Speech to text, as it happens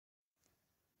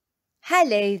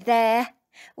Hello there.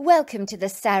 Welcome to the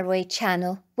Saroy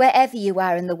channel, wherever you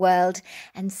are in the world,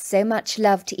 and so much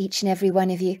love to each and every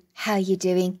one of you. How are you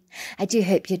doing? I do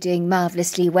hope you're doing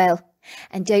marvellously well.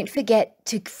 And don't forget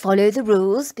to follow the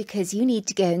rules, because you need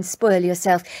to go and spoil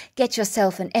yourself. Get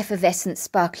yourself an effervescent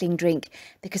sparkling drink,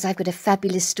 because I've got a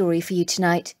fabulous story for you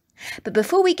tonight. But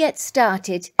before we get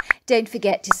started, don't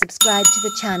forget to subscribe to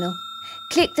the channel.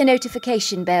 Click the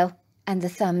notification bell and the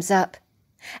thumbs up.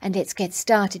 And let's get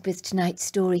started with tonight's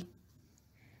story.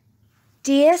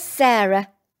 Dear Sarah,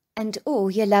 and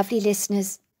all your lovely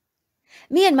listeners,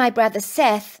 me and my brother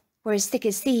Seth were as thick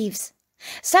as thieves.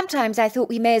 Sometimes I thought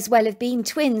we may as well have been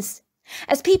twins,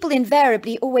 as people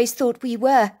invariably always thought we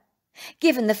were,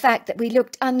 given the fact that we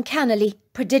looked uncannily,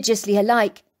 prodigiously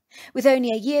alike, with only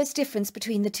a year's difference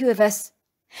between the two of us.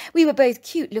 We were both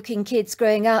cute-looking kids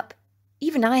growing up.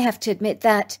 Even I have to admit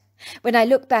that, when I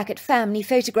look back at family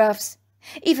photographs.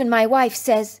 Even my wife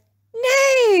says,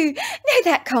 No,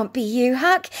 that can't be you,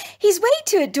 Huck. He's way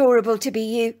too adorable to be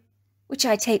you," which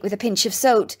I take with a pinch of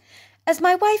salt, as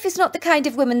my wife is not the kind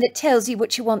of woman that tells you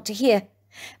what you want to hear.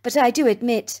 But I do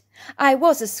admit, I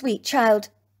was a sweet child.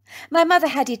 My mother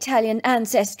had Italian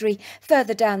ancestry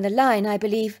further down the line, I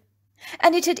believe,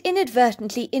 and it had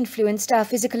inadvertently influenced our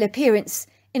physical appearance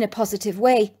in a positive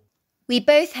way. We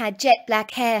both had jet black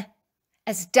hair,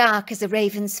 as dark as a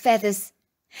raven's feathers.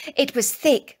 It was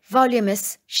thick,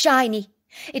 voluminous, shiny.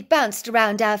 It bounced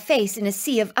around our face in a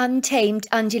sea of untamed,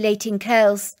 undulating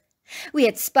curls. We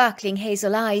had sparkling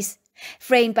hazel eyes,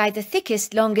 framed by the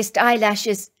thickest, longest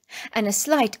eyelashes, and a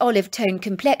slight olive-tone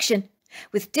complexion,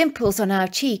 with dimples on our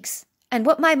cheeks, and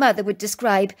what my mother would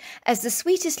describe as the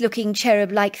sweetest-looking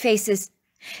cherub-like faces.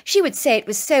 She would say it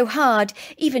was so hard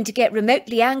even to get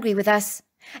remotely angry with us,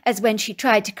 as when she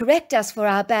tried to correct us for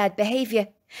our bad behaviour,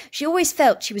 she always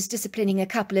felt she was disciplining a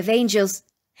couple of angels.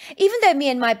 Even though me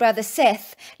and my brother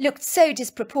Seth looked so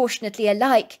disproportionately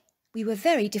alike, we were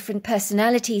very different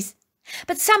personalities.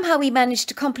 But somehow we managed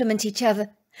to complement each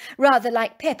other, rather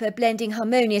like pepper blending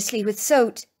harmoniously with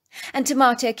salt, and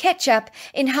tomato ketchup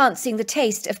enhancing the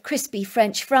taste of crispy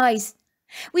French fries.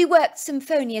 We worked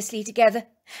symphonously together,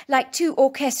 like two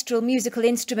orchestral musical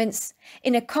instruments,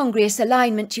 in a congruous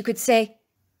alignment, you could say.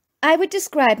 I would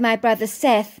describe my brother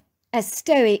Seth as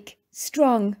stoic,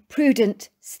 strong, prudent,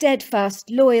 steadfast,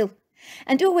 loyal,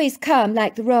 and always calm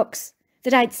like the rocks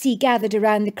that I'd see gathered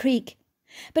around the creek.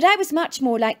 But I was much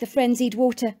more like the frenzied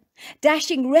water,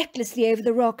 dashing recklessly over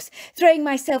the rocks, throwing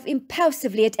myself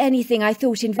impulsively at anything I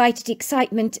thought invited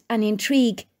excitement and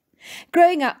intrigue.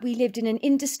 Growing up, we lived in an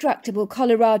indestructible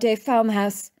Colorado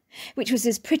farmhouse, which was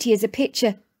as pretty as a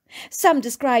picture. Some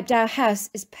described our house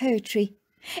as poetry.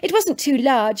 It wasn't too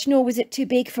large, nor was it too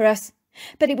big for us,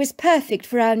 but it was perfect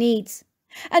for our needs,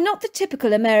 and not the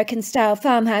typical American-style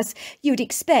farmhouse you'd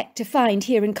expect to find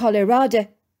here in Colorado,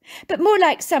 but more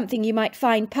like something you might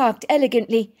find parked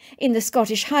elegantly in the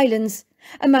Scottish Highlands,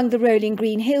 among the rolling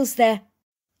green hills there.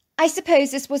 I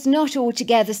suppose this was not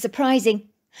altogether surprising.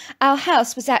 Our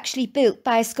house was actually built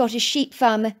by a Scottish sheep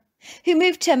farmer, who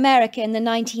moved to America in the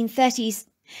 1930s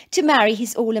to marry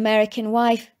his all-American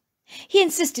wife. He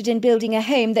insisted in building a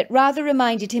home that rather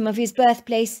reminded him of his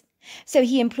birthplace, so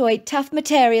he employed tough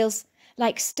materials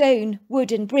like stone,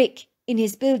 wood and brick in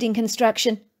his building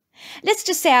construction. Let's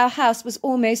just say our house was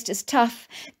almost as tough,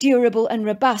 durable and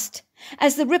robust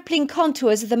as the rippling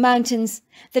contours of the mountains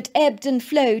that ebbed and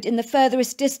flowed in the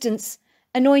furthest distance,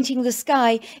 anointing the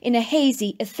sky in a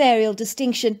hazy, ethereal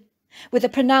distinction, with a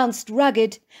pronounced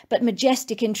rugged but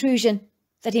majestic intrusion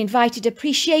that invited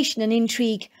appreciation and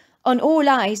intrigue on all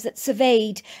eyes that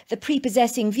surveyed the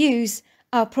prepossessing views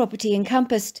our property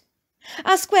encompassed.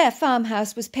 Our square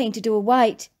farmhouse was painted all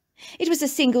white. It was a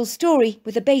single story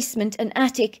with a basement and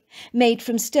attic made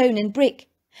from stone and brick,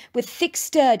 with thick,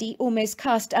 sturdy, almost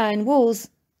cast-iron walls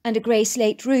and a grey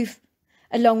slate roof,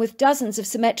 along with dozens of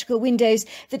symmetrical windows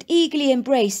that eagerly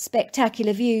embraced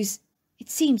spectacular views. It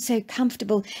seemed so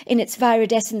comfortable in its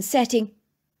viridescent setting,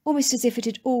 almost as if it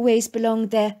had always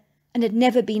belonged there and had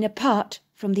never been apart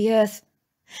from the earth.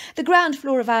 The ground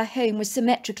floor of our home was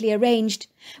symmetrically arranged,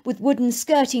 with wooden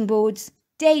skirting boards,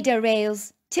 dado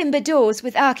rails, timber doors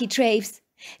with architraves,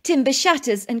 timber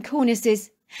shutters and cornices,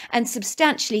 and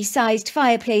substantially sized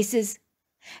fireplaces.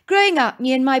 Growing up,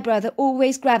 me and my brother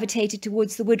always gravitated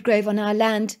towards the woodgrove on our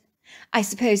land. I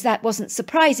suppose that wasn't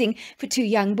surprising for two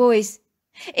young boys.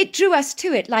 It drew us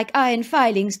to it like iron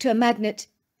filings to a magnet.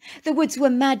 The woods were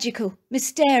magical,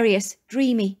 mysterious,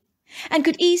 dreamy, and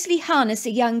could easily harness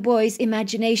a young boy's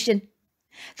imagination.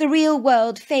 The real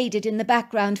world faded in the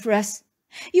background for us.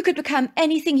 You could become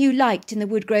anything you liked in the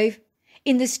woodgrove,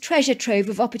 in this treasure trove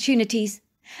of opportunities,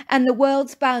 and the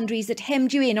world's boundaries that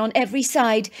hemmed you in on every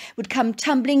side would come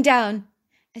tumbling down,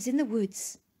 as in the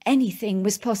woods anything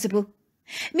was possible.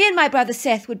 Me and my brother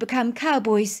Seth would become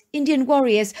cowboys, Indian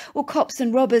warriors, or cops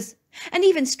and robbers, and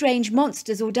even strange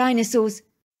monsters or dinosaurs,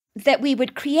 that we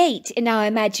would create in our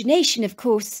imagination, of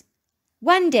course.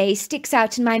 One day sticks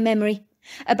out in my memory,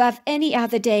 above any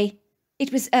other day.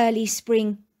 It was early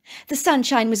spring. The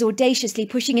sunshine was audaciously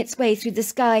pushing its way through the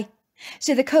sky,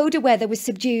 so the colder weather was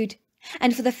subdued,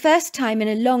 and for the first time in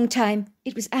a long time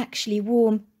it was actually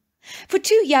warm. For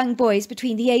two young boys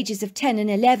between the ages of 10 and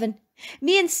 11,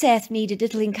 me and Seth needed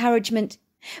little encouragement.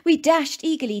 We dashed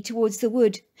eagerly towards the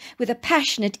wood, with a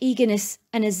passionate eagerness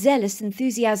and a zealous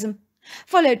enthusiasm,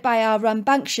 followed by our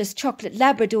rambunctious chocolate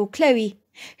Labrador Chloe,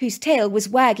 whose tail was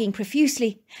wagging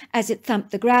profusely as it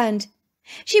thumped the ground.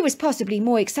 She was possibly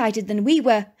more excited than we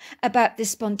were about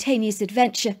this spontaneous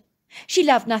adventure. She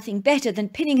loved nothing better than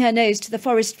pinning her nose to the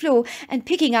forest floor and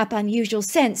picking up unusual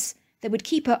scents that would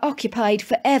keep her occupied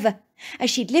forever, as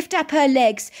she'd lift up her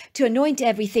legs to anoint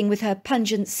everything with her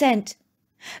pungent scent.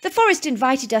 The forest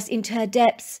invited us into her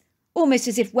depths, almost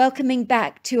as if welcoming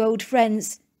back two old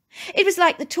friends. It was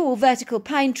like the tall vertical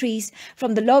pine trees,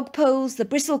 from the log poles, the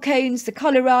bristle cones, the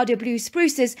Colorado blue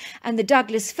spruces, and the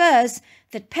Douglas firs,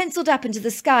 that penciled up into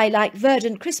the sky like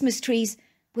verdant Christmas trees,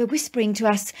 were whispering to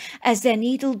us as their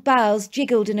needled boughs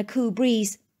jiggled in a cool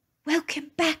breeze.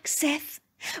 "Welcome back, Seth.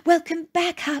 Welcome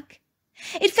back, Huck."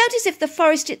 It felt as if the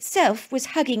forest itself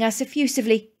was hugging us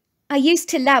effusively. I used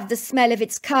to love the smell of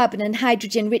its carbon and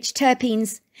hydrogen-rich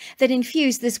terpenes that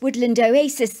infused this woodland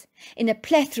oasis in a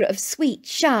plethora of sweet,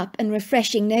 sharp and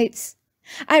refreshing notes.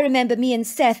 I remember me and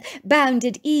Seth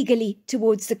bounded eagerly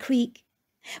towards the creek.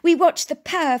 We watched the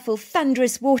powerful,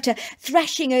 thunderous water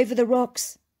thrashing over the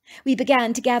rocks. We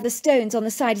began to gather stones on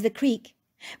the side of the creek.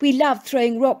 We loved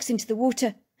throwing rocks into the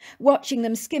water, watching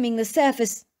them skimming the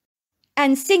surface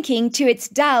and sinking to its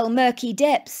dull, murky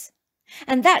depths.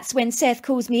 And that's when Seth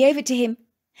calls me over to him.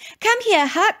 "Come here,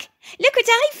 Huck. Look what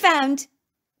I found."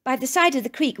 By the side of the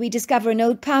creek we discover an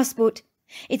old passport.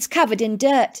 It's covered in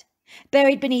dirt,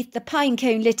 buried beneath the pine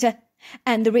cone litter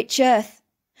and the rich earth.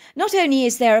 Not only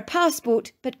is there a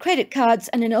passport, but credit cards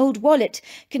and an old wallet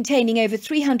containing over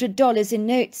 $300 in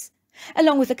notes,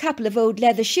 along with a couple of old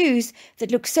leather shoes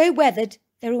that look so weathered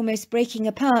they're almost breaking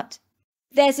apart.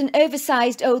 There's an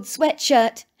oversized old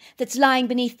sweatshirt that's lying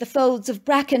beneath the folds of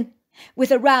bracken,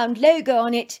 with a round logo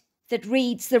on it that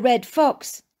reads the Red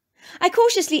Fox. I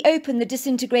cautiously open the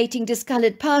disintegrating,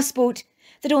 discoloured passport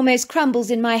that almost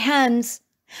crumbles in my hands.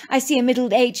 I see a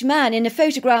middle-aged man in a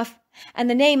photograph, and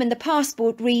the name in the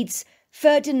passport reads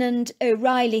Ferdinand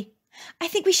O'Reilly. "I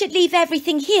think we should leave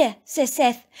everything here," says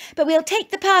Seth, "but we'll take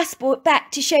the passport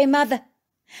back to show Mother."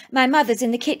 My mother's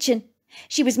in the kitchen.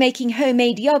 She was making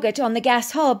homemade yoghurt on the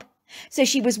gas hob, so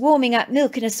she was warming up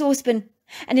milk in a saucepan,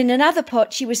 and in another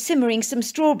pot she was simmering some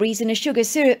strawberries in a sugar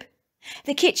syrup.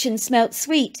 The kitchen smelt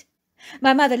sweet.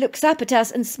 My mother looks up at us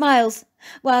and smiles,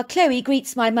 while Chloe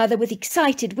greets my mother with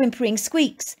excited, whimpering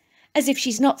squeaks, as if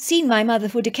she's not seen my mother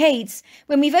for decades,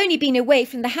 when we've only been away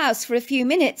from the house for a few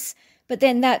minutes. But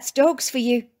then that's dogs for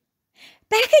you.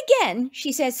 "Back again,"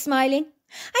 she says, smiling.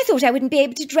 "I thought I wouldn't be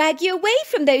able to drag you away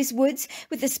from those woods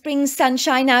with the spring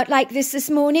sunshine out like this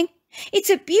morning. It's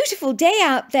a beautiful day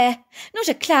out there, not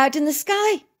a cloud in the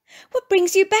sky. What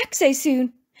brings you back so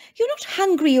soon? You're not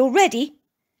hungry already?"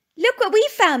 "Look what we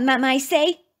found, Mum," I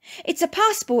say. It's a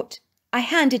passport. I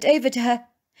hand it over to her.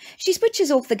 She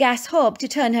switches off the gas hob to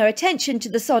turn her attention to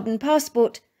the sodden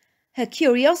passport, her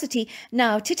curiosity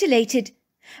now titillated.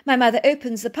 My mother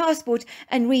opens the passport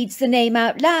and reads the name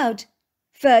out loud.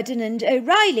 "Ferdinand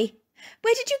O'Reilly.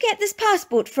 Where did you get this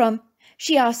passport from?"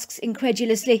 she asks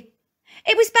incredulously.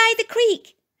 "It was by the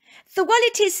creek. The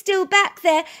wallet is still back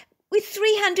there with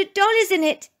 $300 in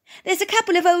it. There's a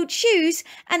couple of old shoes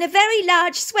and a very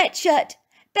large sweatshirt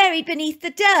buried beneath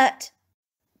the dirt."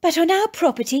 "But on our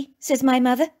property," says my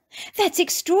mother. "That's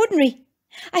extraordinary.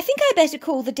 I think I better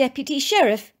call the deputy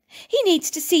sheriff. He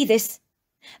needs to see this."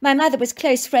 My mother was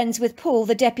close friends with Paul,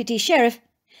 the deputy sheriff.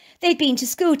 They'd been to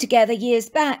school together years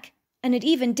back, and had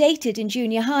even dated in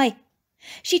junior high.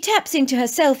 She taps into her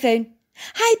cell phone.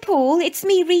 "Hi, Paul, it's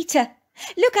me, Rita.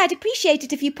 Look, I'd appreciate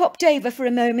it if you popped over for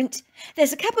a moment.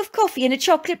 There's a cup of coffee and a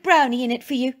chocolate brownie in it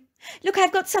for you. Look,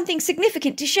 I've got something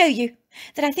significant to show you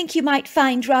that I think you might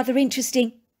find rather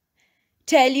interesting."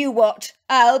 "Tell you what,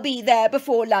 I'll be there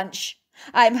before lunch.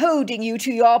 I'm holding you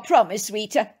to your promise,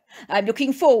 Rita. I'm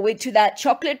looking forward to that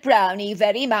chocolate brownie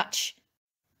very much."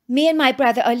 Me and my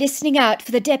brother are listening out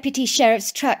for the deputy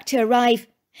sheriff's truck to arrive.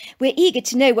 We're eager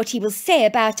to know what he will say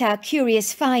about our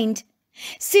curious find.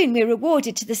 Soon we're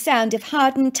rewarded to the sound of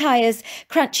hardened tyres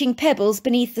crunching pebbles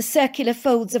beneath the circular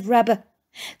folds of rubber.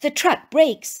 The truck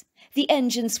brakes, the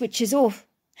engine switches off,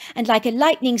 and like a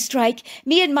lightning strike,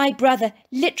 me and my brother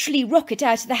literally rocket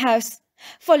out of the house,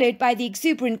 followed by the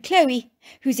exuberant Chloe,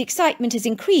 whose excitement has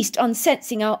increased on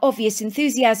sensing our obvious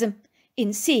enthusiasm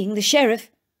in seeing the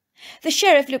sheriff. The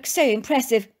sheriff looks so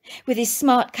impressive, with his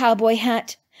smart cowboy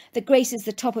hat that graces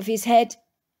the top of his head.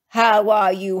 "How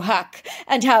are you, Huck?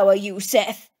 And how are you,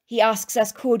 Seth?" he asks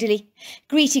us cordially,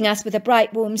 greeting us with a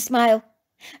bright, warm smile.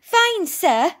 "Fine,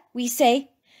 sir," we say.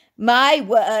 "My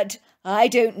word, I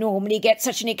don't normally get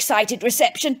such an excited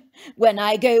reception when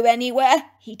I go anywhere,"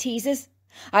 he teases.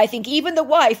 "I think even the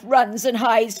wife runs and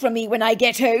hides from me when I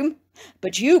get home.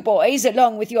 But you boys,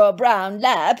 along with your brown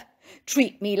lab,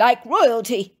 treat me like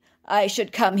royalty. I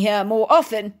should come here more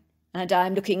often, and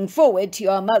I'm looking forward to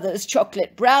your mother's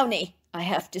chocolate brownie, I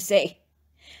have to say."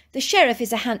 The sheriff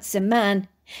is a handsome man.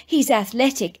 He's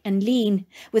athletic and lean,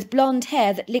 with blonde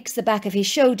hair that licks the back of his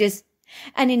shoulders,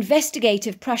 and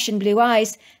investigative Prussian blue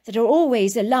eyes that are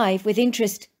always alive with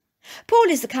interest. Paul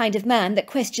is the kind of man that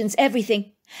questions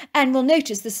everything, and will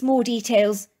notice the small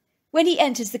details. When he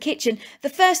enters the kitchen, the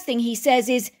first thing he says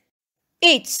is,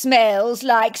 "It smells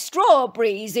like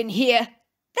strawberries in here."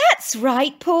 "That's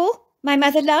right, Paul," my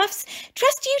mother laughs.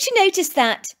 "Trust you to notice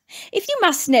that. If you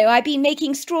must know, I've been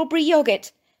making strawberry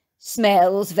yoghurt."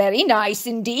 "Smells very nice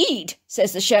indeed,"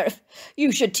 says the sheriff.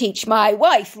 "You should teach my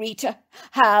wife, Rita,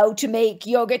 how to make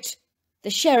yoghurt." The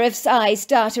sheriff's eyes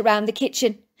dart around the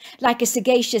kitchen, like a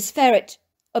sagacious ferret,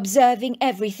 observing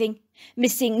everything,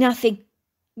 missing nothing.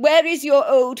 "Where is your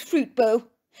old fruit bowl?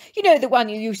 You know, the one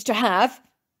you used to have?"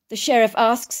 the sheriff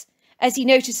asks, as he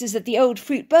notices that the old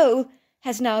fruit bowl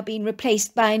has now been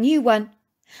replaced by a new one.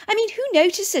 I mean, who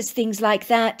notices things like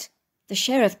that? The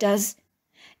sheriff does.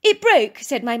 "It broke,"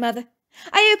 said my mother.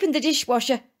 "I opened the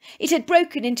dishwasher. It had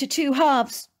broken into 2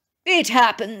 halves. "It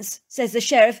happens," says the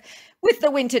sheriff, "with the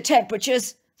winter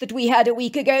temperatures that we had a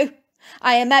week ago.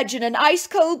 I imagine an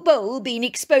ice-cold bowl being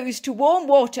exposed to warm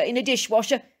water in a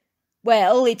dishwasher.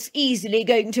 Well, it's easily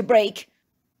going to break,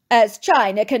 as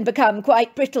china can become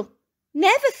quite brittle."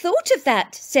 "Never thought of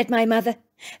that," said my mother.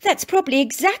 "That's probably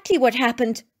exactly what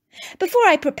happened. Before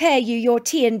I prepare you your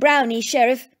tea and brownie,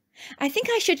 Sheriff, I think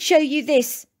I should show you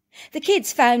this. The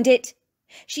kids found it."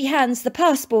 She hands the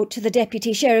passport to the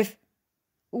deputy sheriff.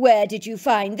 "Where did you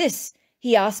find this?"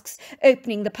 he asks,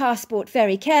 opening the passport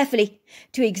very carefully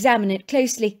to examine it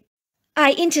closely.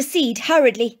 I intercede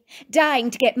hurriedly,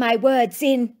 dying to get my words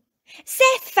in.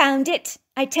 "Seth found it,"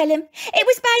 I tell him. "It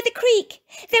was by the creek.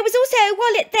 There was also a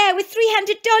wallet there with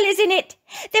 $300 in it.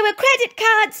 There were credit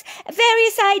cards,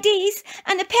 various IDs,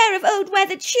 and a pair of old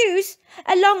weathered shoes,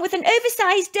 along with an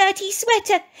oversized dirty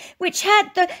sweater, which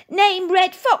had the name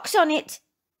Red Fox on it."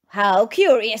 "How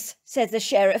curious," says the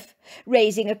sheriff,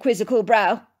 raising a quizzical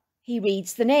brow. He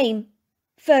reads the name.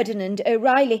 Ferdinand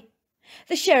O'Reilly.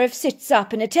 The sheriff sits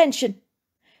up in attention.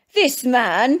 "This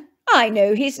man, I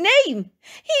know his name.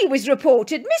 He was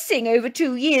reported missing over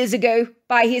 2 years ago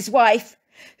by his wife,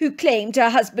 who claimed her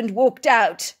husband walked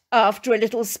out after a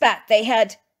little spat they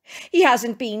had. He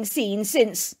hasn't been seen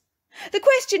since. The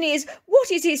question is,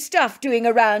 what is his stuff doing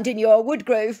around in your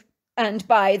woodgrove, and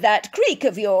by that creek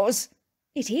of yours?"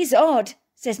 "It is odd,"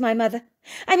 says my mother.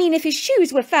 "I mean, if his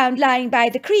shoes were found lying by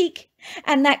the creek,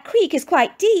 and that creek is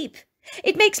quite deep,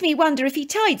 it makes me wonder if he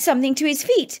tied something to his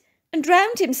feet and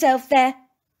drowned himself there.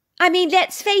 I mean,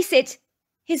 let's face it,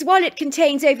 his wallet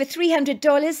contains over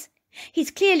 $300. He's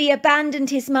clearly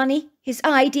abandoned his money, his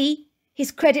ID,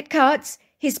 his credit cards,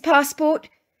 his passport.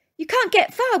 You can't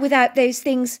get far without those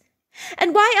things.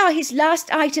 And why are his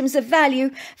last items of value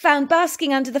found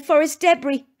basking under the forest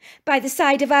debris by the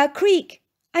side of our creek?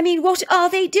 I mean, what are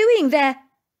they doing there?"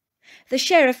 The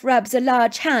sheriff rubs a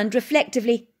large hand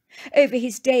reflectively over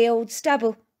his day-old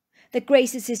stubble that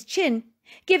graces his chin,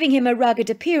 giving him a rugged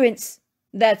appearance.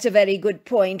 "That's a very good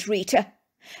point, Rita.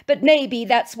 But maybe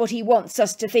that's what he wants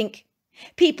us to think.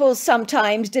 People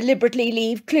sometimes deliberately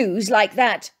leave clues like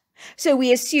that, so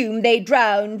we assume they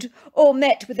drowned or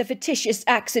met with a fictitious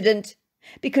accident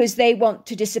because they want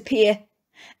to disappear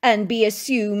and be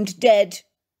assumed dead.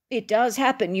 It does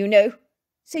happen, you know."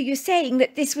 "So you're saying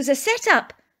that this was a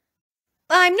set-up?"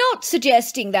 "I'm not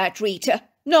suggesting that, Rita.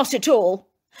 Not at all.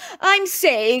 I'm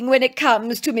saying when it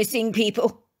comes to missing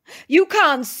people, you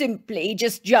can't simply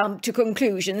just jump to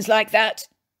conclusions like that.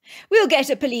 We'll get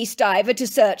a police diver to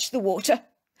search the water.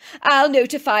 I'll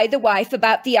notify the wife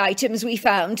about the items we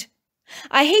found.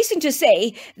 I hasten to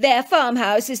say their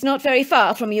farmhouse is not very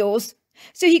far from yours,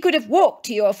 so he could have walked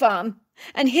to your farm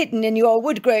and hidden in your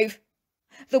woodgrove.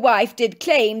 The wife did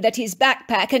claim that his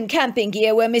backpack and camping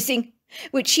gear were missing,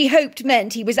 which she hoped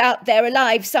meant he was out there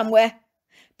alive somewhere.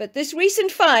 But this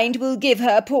recent find will give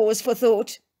her pause for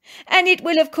thought, and it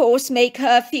will of course make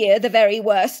her fear the very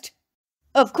worst.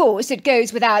 Of course, it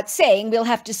goes without saying we'll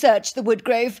have to search the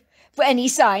woodgrove for any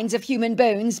signs of human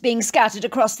bones being scattered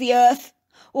across the earth,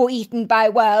 or eaten by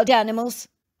wild animals.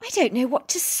 I don't know what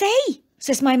to say,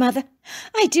 says my mother.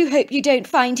 I do hope you don't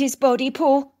find his body,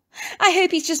 Paul. I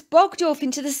hope he's just bogged off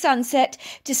into the sunset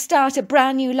to start a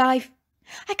brand new life.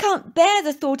 I can't bear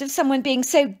the thought of someone being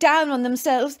so down on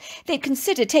themselves they'd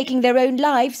consider taking their own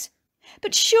lives.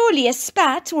 But surely a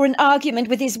spat or an argument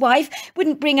with his wife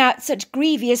wouldn't bring out such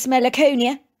grievous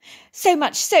melancholia, so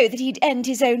much so that he'd end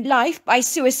his own life by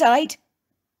suicide.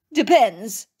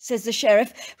 Depends, says the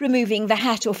sheriff, removing the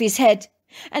hat off his head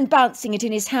and bouncing it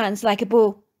in his hands like a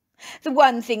ball. The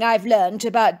one thing I've learned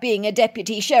about being a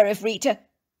deputy sheriff, Rita,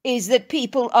 is that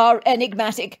people are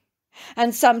enigmatic,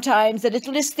 and sometimes the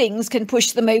littlest things can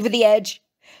push them over the edge,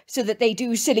 so that they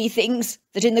do silly things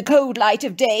that in the cold light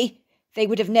of day they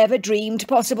would have never dreamed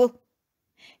possible.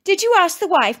 Did you ask the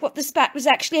wife what the spat was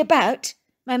actually about?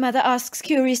 My mother asks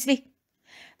curiously.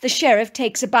 The sheriff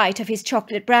takes a bite of his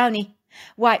chocolate brownie,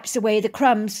 wipes away the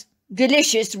crumbs.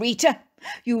 Delicious, Rita.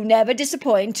 You never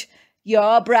disappoint.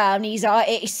 Your brownies are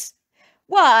ace.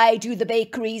 Why do the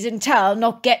bakeries in town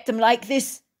not get them like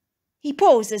this? He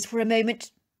pauses for a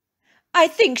moment. I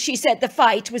think she said the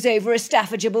fight was over a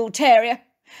Staffordshire Bull Terrier,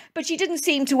 but she didn't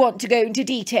seem to want to go into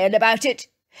detail about it.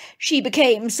 She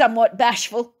became somewhat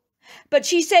bashful, but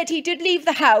she said he did leave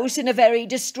the house in a very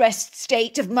distressed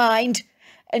state of mind,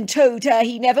 and told her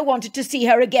he never wanted to see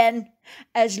her again,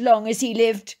 as long as he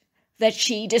lived, that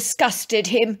she disgusted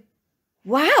him.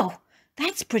 Wow,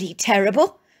 that's pretty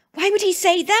terrible. Why would he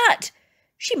say that?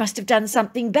 She must have done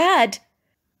something bad.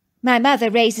 My mother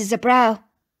raises a brow.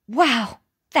 Wow,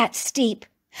 that's steep.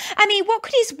 I mean, what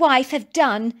could his wife have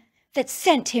done that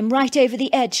sent him right over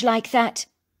the edge like that?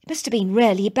 It must have been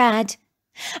really bad.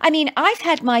 I mean, I've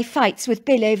had my fights with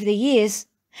Bill over the years,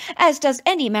 as does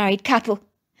any married couple,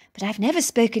 but I've never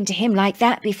spoken to him like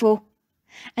that before.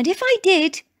 And if I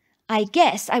did, I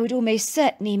guess I would almost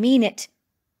certainly mean it.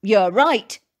 You're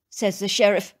right, says the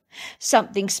sheriff.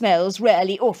 Something smells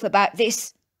rarely off about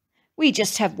this. We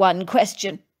just have one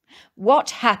question. What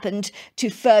happened to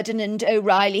Ferdinand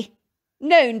O'Reilly,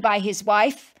 known by his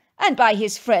wife and by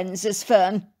his friends as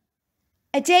Fern?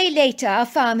 A day later, our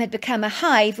farm had become a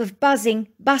hive of buzzing,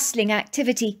 bustling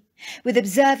activity, with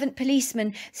observant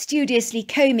policemen studiously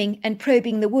combing and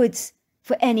probing the woods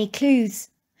for any clues,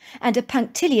 and a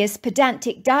punctilious,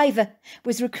 pedantic diver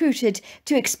was recruited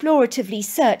to exploratively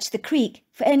search the creek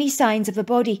for any signs of a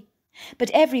body.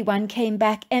 But everyone came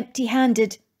back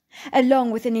empty-handed,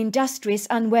 along with an industrious,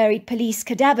 unwearied police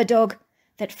cadaver dog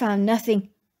that found nothing.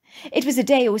 It was a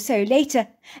day or so later,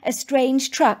 a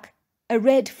strange truck, a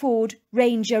red Ford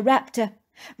Ranger Raptor,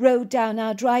 rolled down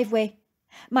our driveway.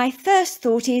 My first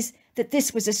thought is that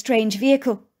this was a strange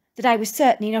vehicle that I was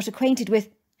certainly not acquainted with,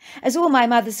 as all my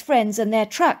mother's friends and their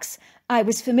trucks I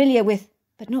was familiar with,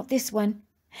 but not this one.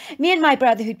 Me and my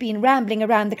brother, who'd been rambling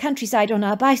around the countryside on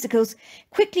our bicycles,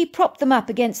 quickly propped them up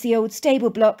against the old stable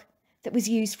block that was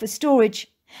used for storage,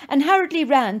 and hurriedly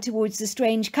ran towards the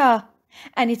strange car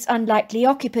and its unlikely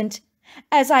occupant,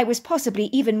 as I was possibly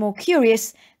even more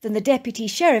curious than the deputy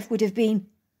sheriff would have been.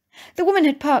 The woman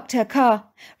had parked her car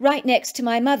right next to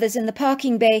my mother's in the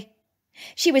parking bay.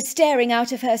 She was staring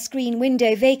out of her screen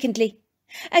window vacantly,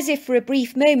 as if for a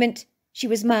brief moment she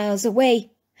was miles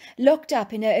away, locked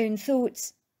up in her own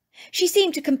thoughts. She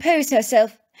seemed to compose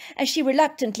herself as she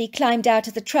reluctantly climbed out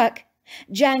of the truck,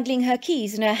 jangling her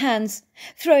keys in her hands,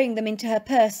 throwing them into her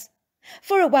purse.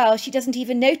 For a while she doesn't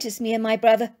even notice me and my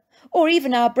brother, or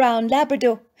even our brown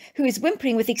Labrador, who is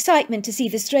whimpering with excitement to see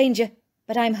the stranger,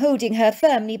 but I'm holding her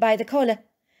firmly by the collar,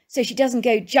 so she doesn't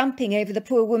go jumping over the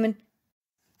poor woman.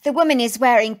 The woman is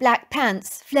wearing black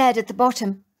pants, flared at the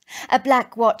bottom, a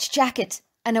black watch jacket,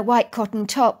 and a white cotton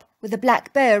top with a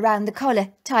black bow around the collar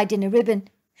tied in a ribbon.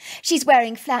 She's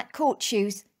wearing flat court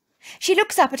shoes. She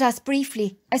looks up at us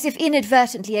briefly, as if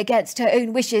inadvertently against her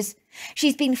own wishes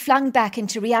she's been flung back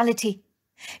into reality.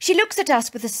 She looks at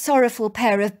us with a sorrowful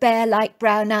pair of bear-like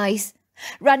brown eyes,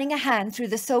 running a hand through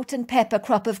the salt and pepper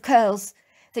crop of curls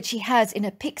that she has in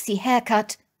a pixie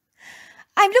haircut.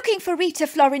 "I'm looking for Rita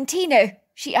Florentino,"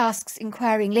 she asks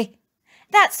inquiringly.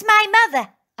 "That's my mother,"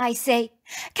 I say.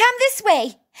 "Come this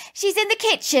way. She's in the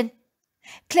kitchen."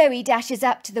 Chloe dashes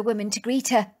up to the woman to greet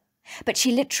her, but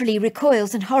she literally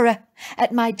recoils in horror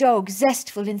at my dog's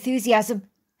zestful enthusiasm.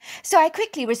 So I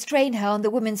quickly restrain her on the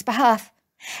woman's behalf.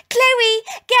 "Chloe,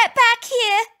 get back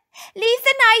here! Leave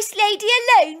the nice lady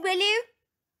alone, will you?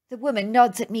 The woman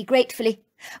nods at me gratefully,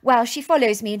 while she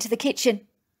follows me into the kitchen.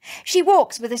 She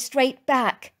walks with a straight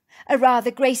back, a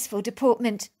rather graceful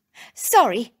deportment.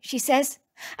 Sorry, she says.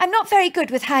 I'm not very good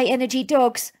with high-energy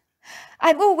dogs.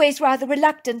 I'm always rather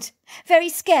reluctant, very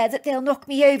scared that they'll knock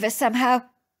me over somehow.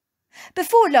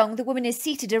 Before long, the woman is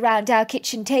seated around our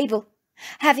kitchen table,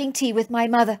 having tea with my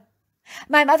mother.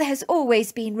 My mother has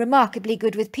always been remarkably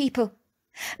good with people.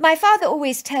 My father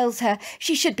always tells her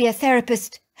she should be a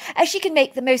therapist, as she can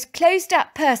make the most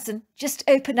closed-up person just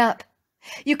open up.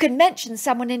 You can mention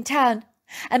someone in town,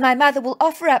 and my mother will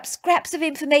offer up scraps of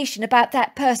information about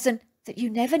that person that you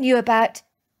never knew about.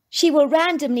 She will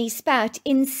randomly spout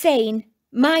insane,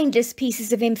 mindless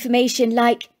pieces of information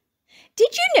like, "Did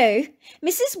you know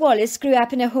Mrs. Wallace grew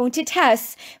up in a haunted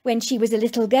house when she was a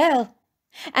little girl,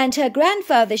 and her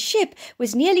grandfather's ship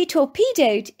was nearly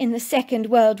torpedoed in the Second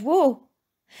World War?"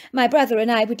 My brother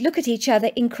and I would look at each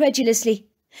other incredulously.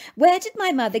 Where did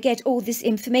my mother get all this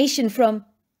information from?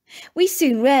 We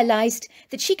soon realized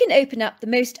that she can open up the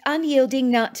most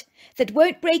unyielding nut that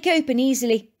won't break open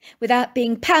easily without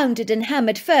being pounded and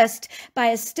hammered first by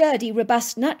a sturdy,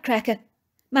 robust nutcracker.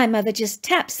 My mother just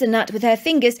taps the nut with her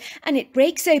fingers and it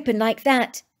breaks open like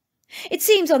that. It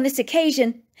seems on this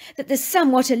occasion that the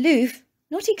somewhat aloof,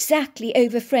 not exactly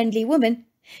over-friendly woman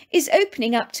is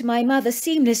opening up to my mother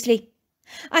seamlessly.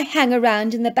 I hang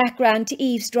around in the background to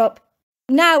eavesdrop.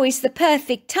 Now is the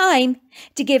perfect time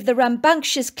to give the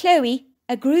rambunctious Chloe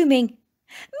a grooming.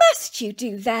 "Must you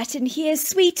do that in here,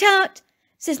 sweetheart?"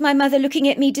 says my mother, looking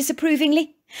at me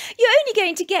disapprovingly. "You're only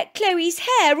going to get Chloe's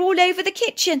hair all over the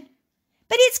kitchen."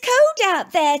 "But it's cold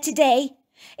out there today.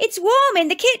 It's warm in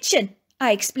the kitchen,"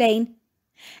 I explain.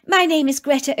 "My name is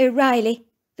Greta O'Reilly,"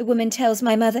 the woman tells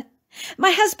my mother.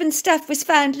 "My husband's stuff was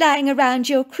found lying around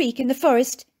your creek in the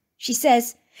forest," she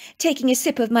says, taking a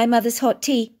sip of my mother's hot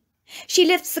tea. She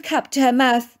lifts the cup to her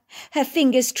mouth, her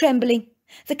fingers trembling.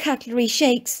 The cutlery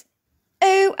shakes.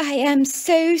 "Oh, I am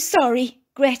so sorry,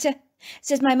 Greta,"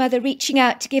 says my mother, reaching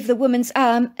out to give the woman's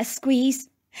arm a squeeze.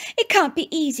 "It can't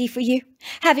be easy for you,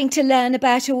 having to learn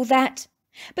about all that.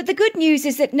 But the good news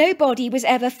is that no body was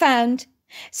ever found,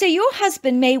 so your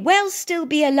husband may well still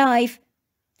be alive."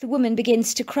 The woman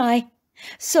begins to cry.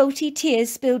 Salty tears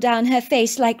spill down her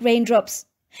face like raindrops.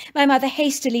 My mother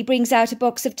hastily brings out a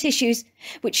box of tissues,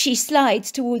 which she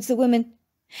slides towards the woman.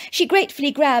 She gratefully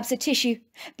grabs a tissue,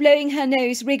 blowing her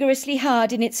nose rigorously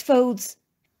hard in its folds.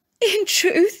 "In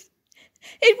truth,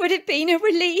 it would have been a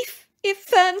relief if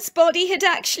Fern's body had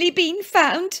actually been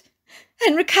found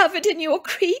and recovered in your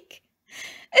creek.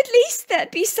 At least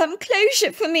there'd be some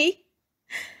closure for me.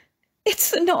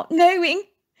 It's the not knowing.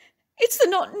 It's the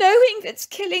not knowing that's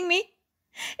killing me.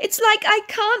 It's like I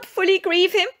can't fully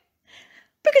grieve him,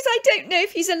 because I don't know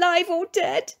if he's alive or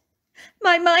dead.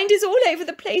 My mind is all over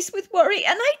the place with worry,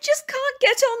 and I just can't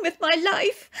get on with my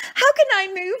life. How can I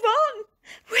move on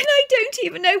when I don't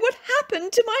even know what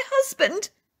happened to my husband?"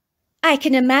 "I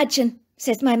can imagine,"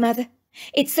 says my mother.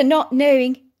 "It's the not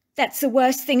knowing. That's the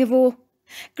worst thing of all.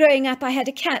 Growing up, I had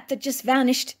a cat that just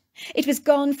vanished. It was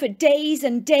gone for days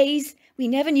and days. We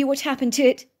never knew what happened to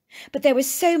it. But there was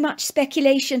so much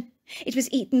speculation. It was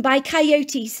eaten by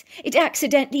coyotes. It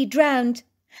accidentally drowned.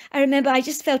 I remember I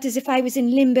just felt as if I was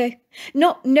in limbo,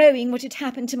 not knowing what had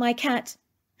happened to my cat.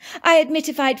 I admit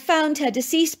if I'd found her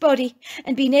deceased body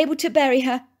and been able to bury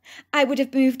her, I would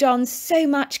have moved on so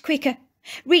much quicker,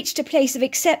 reached a place of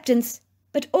acceptance,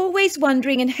 but always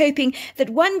wondering and hoping that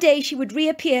one day she would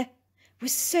reappear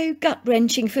was so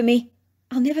gut-wrenching for me.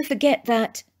 I'll never forget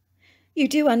that." "You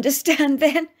do understand,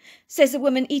 then?" says the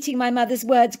woman, eating my mother's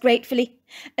words gratefully,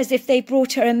 as if they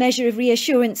brought her a measure of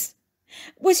reassurance.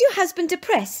 "Was your husband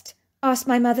depressed?" asked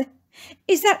my mother.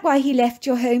 "Is that why he left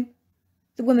your home?"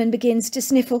 The woman begins to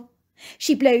sniffle.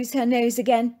 She blows her nose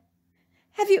again.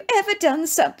 "Have you ever done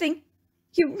something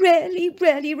you really,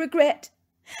 really regret?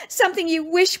 Something you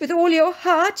wish with all your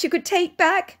heart you could take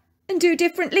back and do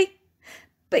differently?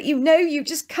 But you know you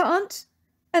just can't,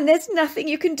 and there's nothing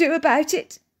you can do about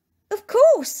it." "Of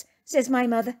course," says my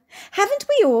mother. "Haven't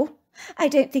we all? I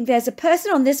don't think there's a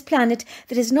person on this planet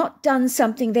that has not done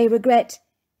something they regret.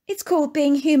 It's called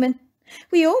being human.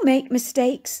 We all make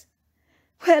mistakes."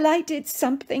 "Well, I did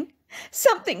something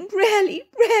really,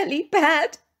 really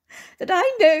bad that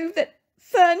I know that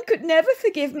Fern could never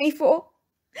forgive me for.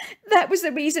 That was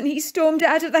the reason he stormed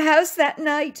out of the house that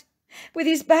night with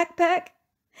his backpack.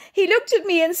 He looked at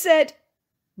me and said,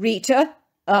 'Rita,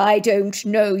 I don't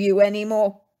know you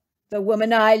anymore. The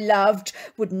woman I loved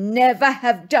would never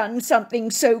have done something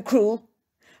so cruel.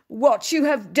 What you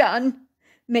have done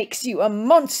makes you a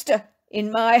monster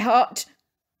in my heart.'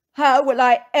 How will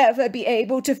I ever be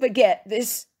able to forget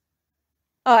this?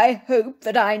 I hope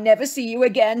that I never see you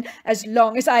again as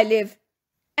long as I live."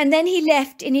 And then he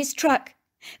left in his truck,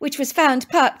 which was found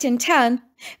parked in town,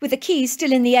 with the keys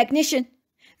still in the ignition.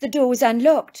 The door was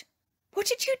unlocked. "What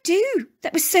did you do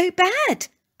that was so bad?"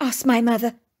 asked my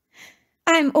mother.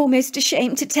 "I'm almost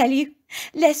ashamed to tell you,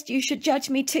 lest you should judge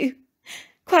me too.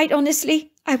 Quite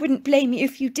honestly, I wouldn't blame you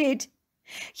if you did.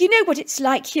 You know what it's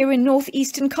like here in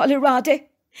northeastern Colorado,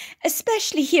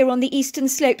 especially here on the eastern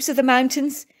slopes of the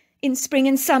mountains, in spring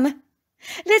and summer.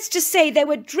 Let's just say there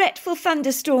were dreadful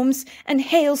thunderstorms and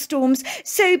hailstorms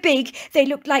so big they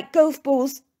looked like golf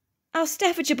balls. Our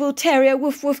Staffordshire Bull Terrier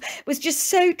Woof Woof was just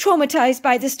so traumatized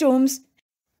by the storms.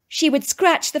 She would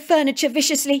scratch the furniture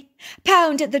viciously,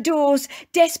 pound at the doors,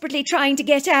 desperately trying to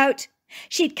get out.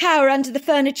 She'd cower under the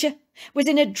furniture, was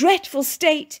in a dreadful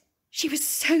state. She was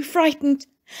so frightened.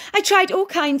 I tried all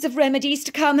kinds of remedies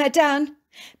to calm her down,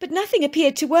 but nothing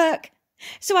appeared to work.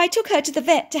 So I took her to the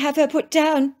vet to have her put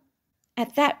down."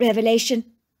 At that revelation,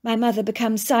 my mother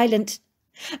becomes silent.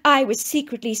 I was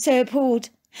secretly so appalled.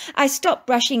 I stopped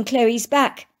brushing Chloe's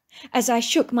back, as I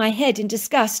shook my head in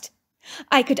disgust.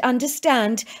 I could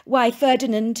understand why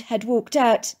Ferdinand had walked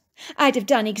out. I'd have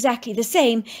done exactly the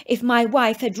same if my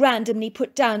wife had randomly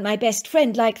put down my best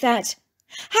friend like that.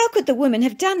 How could the woman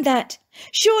have done that?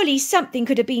 Surely something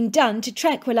could have been done to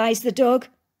tranquilize the dog.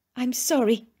 I'm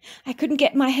sorry, I couldn't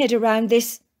get my head around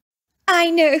this. I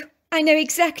know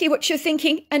exactly what you're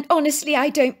thinking, and honestly, I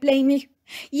don't blame you.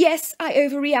 Yes, I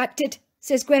overreacted,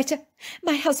 says Greta.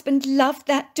 My husband loved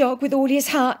that dog with all his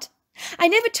heart. I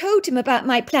never told him about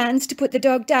my plans to put the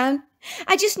dog down.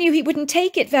 I just knew he wouldn't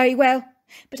take it very well,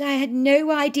 but I had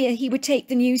no idea he would take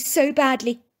the news so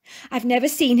badly. I've never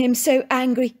seen him so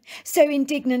angry, so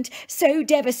indignant, so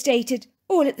devastated,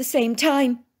 all at the same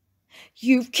time.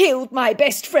 "You've killed my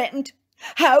best friend.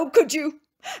 How could you?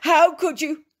 How could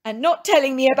you? And not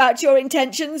telling me about your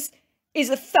intentions is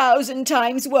 1,000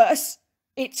 times worse.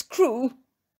 It's cruel."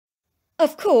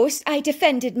 Of course, I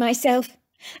defended myself.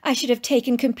 I should have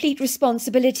taken complete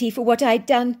responsibility for what I'd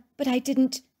done, but I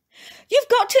didn't. "You've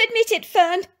got to admit it,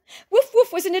 Fern. Woof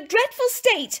Woof was in a dreadful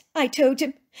state," I told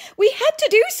him. "We had to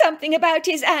do something about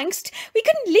his angst. We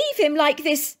couldn't leave him like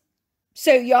this."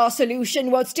 "So your solution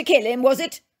was to kill him, was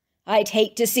it? I'd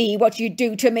hate to see what you'd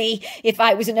do to me if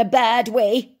I was in a bad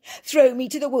way. Throw me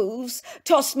to the wolves,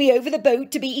 toss me over the boat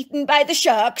to be eaten by the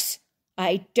sharks.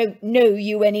 I don't know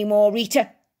you any more,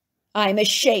 Rita. I'm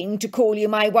ashamed to call you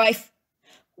my wife.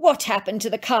 What happened to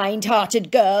the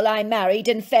kind-hearted girl I married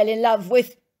and fell in love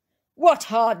with? What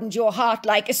hardened your heart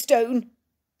like a stone?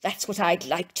 That's what I'd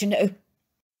like to know."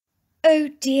 Oh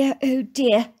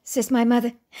dear, says my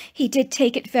mother. He did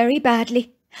take it very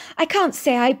badly. I can't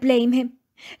say I blame him.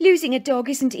 Losing a dog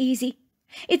isn't easy.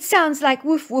 It sounds like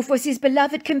Woof Woof was his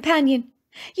beloved companion.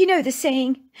 You know the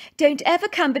saying, don't ever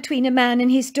come between a man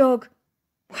and his dog.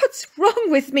 "What's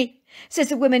wrong with me?"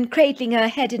 says a woman, cradling her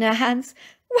head in her hands.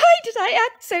 "Why did I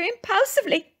act so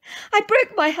impulsively? I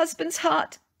broke my husband's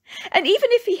heart. And even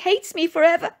if he hates me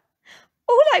forever,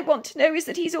 all I want to know is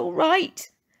that he's all right.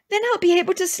 Then I'll be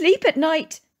able to sleep at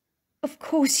night." "Of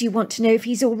course you want to know if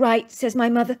he's all right," says my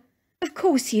mother. "Of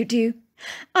course you do.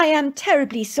 I am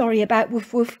terribly sorry about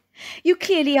Woof Woof. You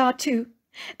clearly are too.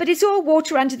 But it's all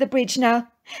water under the bridge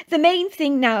now. The main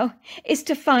thing now is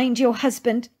to find your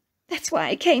husband. That's why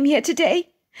I came here today.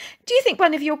 Do you think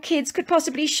one of your kids could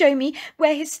possibly show me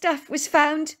where his stuff was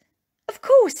found?" "Of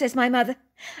course," says my mother.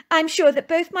 "I'm sure that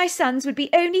both my sons would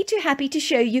be only too happy to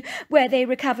show you where they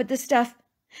recovered the stuff.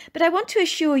 But I want to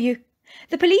assure you,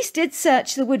 the police did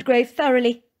search the woodgrove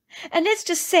thoroughly. And let's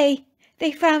just say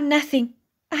they found nothing.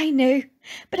 I know,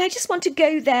 but I just want to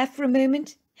go there for a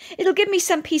moment. It'll give me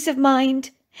some peace of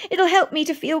mind. It'll help me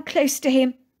to feel close to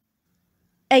him."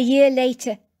 A year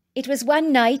later, it was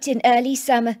one night in early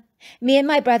summer. Me and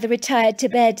my brother retired to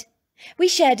bed. We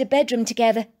shared a bedroom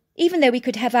together, even though we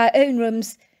could have our own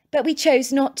rooms, but we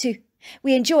chose not to.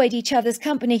 We enjoyed each other's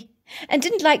company, and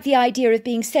didn't like the idea of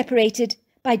being separated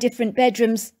by different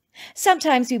bedrooms.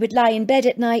 Sometimes we would lie in bed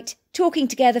at night, talking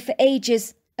together for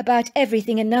ages, about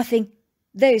everything and nothing.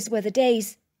 Those were the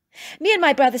days. Me and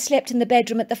my brother slept in the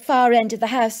bedroom at the far end of the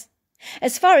house.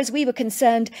 As far as we were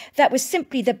concerned, that was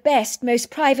simply the best, most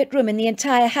private room in the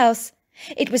entire house.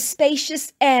 It was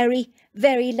spacious, airy,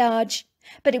 very large,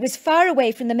 but it was far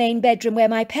away from the main bedroom where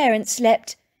my parents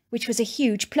slept, which was a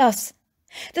huge plus.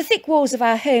 The thick walls of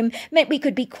our home meant we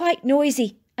could be quite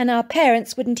noisy, and our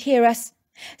parents wouldn't hear us.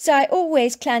 So I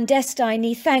always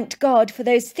clandestinely thanked God for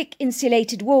those thick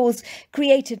insulated walls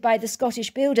created by the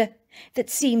Scottish builder that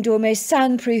seemed almost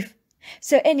soundproof.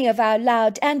 So any of our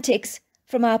loud antics,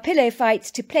 from our pillow fights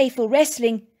to playful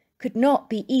wrestling, could not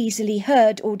be easily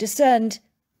heard or discerned.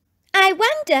 "I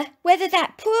wonder whether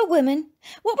that poor woman,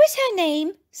 what was her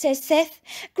name?" says Seth.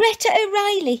 "Greta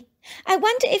O'Reilly. I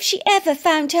wonder if she ever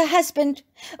found her husband,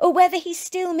 or whether he's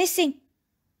still missing."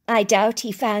 "I doubt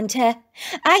he found her.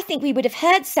 I think we would have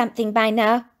heard something by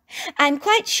now. I'm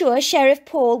quite sure Sheriff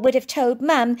Paul would have told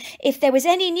Mum if there was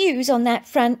any news on that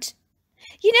front."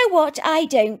 "You know what I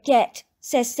don't get,"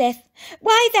 says Seth.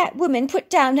 "Why that woman put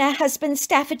down her husband's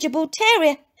Staffordshire Bull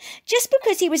Terrier, just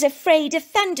because he was afraid of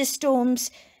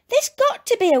thunderstorms. There's got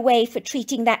to be a way for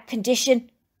treating that condition."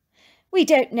 "We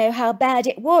don't know how bad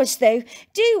it was, though,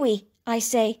 do we?" I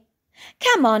say.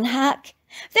 "Come on, Huck.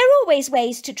 There are always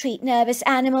ways to treat nervous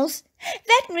animals.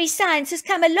 Veterinary science has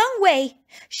come a long way.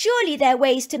 Surely there are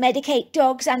ways to medicate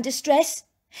dogs under stress.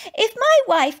 If my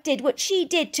wife did what she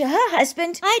did to her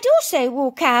husband, I'd also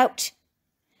walk out."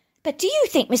 "But do you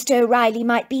think Mr. O'Reilly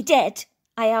might be dead?"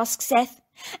 I ask Seth.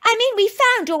 "I mean, we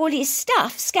found all his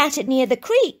stuff scattered near the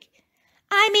creek.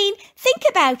 I mean, think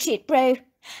about it, bro.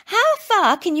 How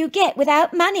far can you get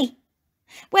without money?"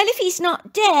 "Well, if he's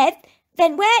not dead,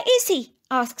 then where is he?"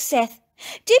 asks Seth.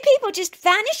 "Do people just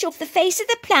vanish off the face of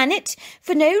the planet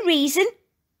for no reason?"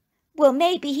 "Well,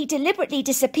 maybe he deliberately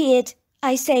disappeared,"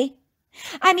 I say.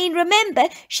 "I mean, remember,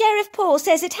 Sheriff Paul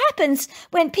says it happens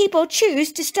when people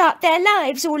choose to start their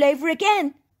lives all over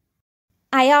again."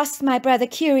 I asked my brother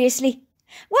curiously,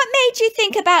 "What made you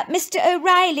think about Mr.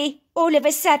 O'Reilly all of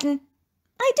a sudden?"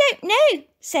 "I don't know,"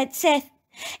 said Seth.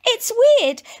 "It's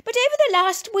weird, but over the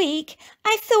last week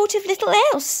I've thought of little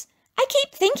else. I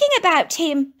keep thinking about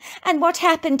him and what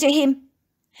happened to him."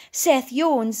 Seth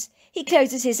yawns. He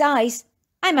closes his eyes.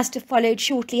 I must have followed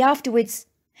shortly afterwards.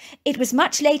 It was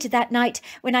much later that night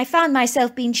when I found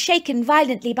myself being shaken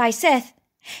violently by Seth.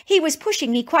 He was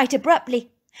pushing me quite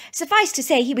abruptly. Suffice to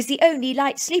say, he was the only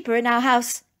light sleeper in our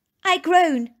house. I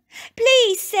groan.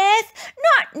 "Please, Seth,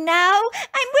 not now.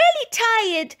 I'm really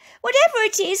tired. Whatever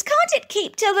it is, can't it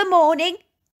keep till the morning?"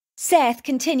 Seth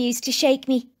continues to shake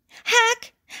me.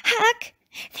 Huck,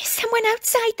 there's someone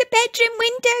outside the bedroom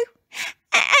window.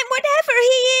 And whatever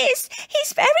he is,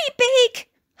 he's very big.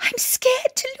 I'm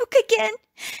scared to look again.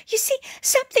 You see,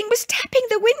 something was tapping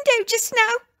the window just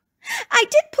now. I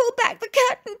did pull back the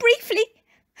curtain briefly.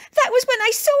 That was when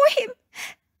I saw him.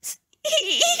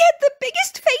 He had the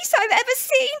biggest face I've ever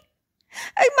seen.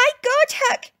 Oh my God,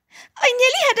 Huck! I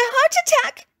nearly had a heart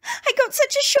attack. I got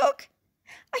such a shock.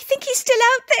 I think he's still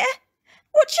out there.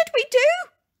 What should we do?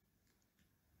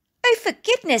 Oh, for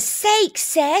goodness sake,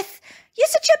 Seth. You're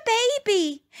such a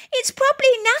baby. It's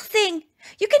probably nothing.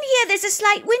 You can hear there's a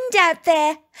slight wind out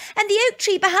there, and the oak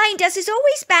tree behind us is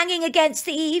always banging against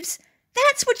the eaves.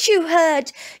 That's what you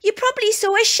heard. You probably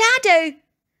saw a shadow.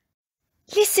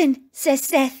 Listen, says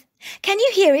Seth. Can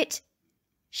you hear it?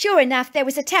 Sure enough, there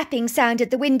was a tapping sound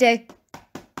at the window.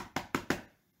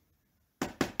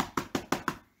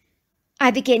 I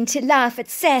begin to laugh at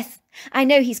Seth. I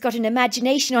know he's got an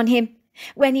imagination on him.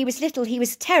 When he was little, he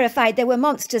was terrified there were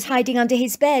monsters hiding under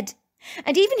his bed.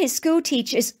 And even his school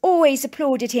teachers always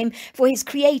applauded him for his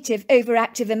creative,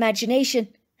 overactive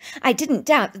imagination. I didn't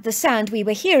doubt that the sound we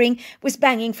were hearing was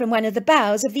banging from one of the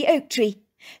boughs of the oak tree.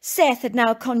 Seth had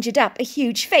now conjured up a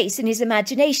huge face in his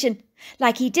imagination,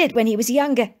 like he did when he was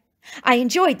younger. I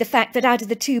enjoyed the fact that out of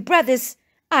the two brothers,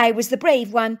 I was the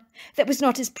brave one, that was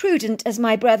not as prudent as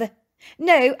my brother.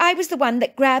 No, I was the one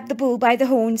that grabbed the bull by the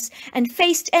horns and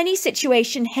faced any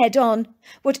situation head-on,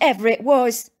 whatever it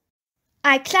was.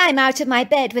 I climb out of my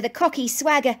bed with a cocky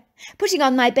swagger, putting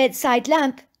on my bedside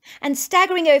lamp, and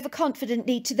staggering over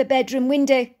confidently to the bedroom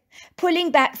window, pulling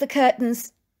back the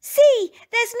curtains. See,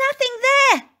 there's nothing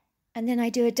there! And then I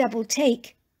do a double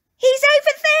take. He's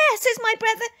over there, says my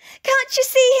brother. Can't you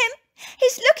see him?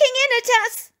 He's looking in at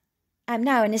us. I'm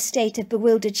now in a state of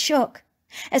bewildered shock,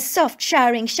 as soft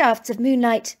showering shafts of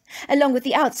moonlight, along with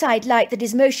the outside light that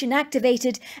is motion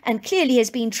activated and clearly has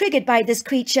been triggered by this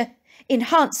creature,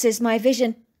 enhances my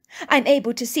vision. I'm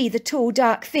able to see the tall,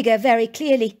 dark figure very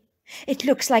clearly. It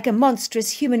looks like a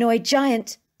monstrous humanoid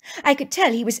giant. I could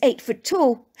tell he was 8 foot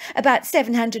tall, about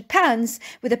 700 pounds,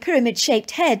 with a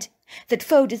pyramid-shaped head that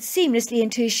folded seamlessly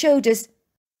into his shoulders.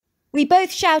 We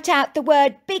both shout out the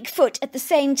word Bigfoot at the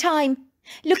same time,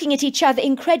 looking at each other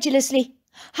incredulously,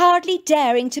 hardly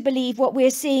daring to believe what we're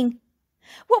seeing.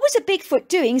 What was a Bigfoot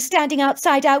doing standing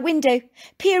outside our window,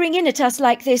 peering in at us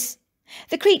like this?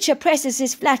 The creature presses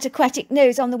his flat aquatic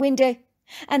nose on the window,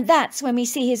 and that's when we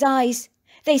see his eyes.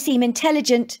 They seem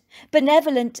intelligent,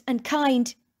 benevolent and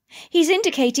kind. He's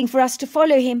indicating for us to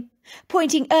follow him,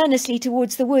 pointing earnestly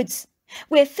towards the woods.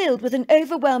 We're filled with an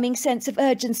overwhelming sense of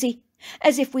urgency,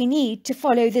 as if we need to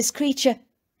follow this creature.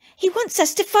 He wants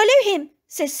us to follow him,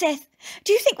 says Seth.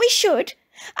 Do you think we should?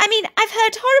 I mean, I've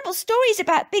heard horrible stories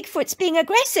about Bigfoots being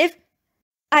aggressive.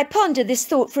 I ponder this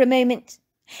thought for a moment.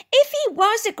 If he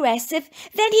was aggressive,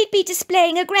 then he'd be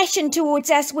displaying aggression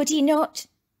towards us, would he not?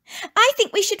 I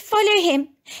think we should follow him.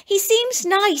 He seems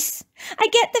nice. I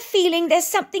get the feeling there's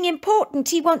something important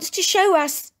he wants to show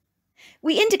us.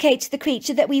 We indicate to the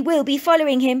creature that we will be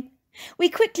following him. We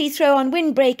quickly throw on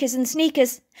windbreakers and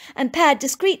sneakers and pad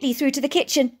discreetly through to the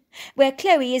kitchen, where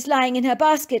Chloe is lying in her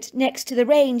basket next to the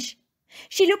range.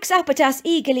 She looks up at us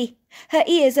eagerly, her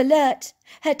ears alert,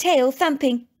 her tail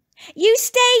thumping. You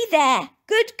stay there,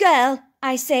 good girl,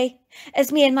 I say,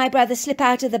 as me and my brother slip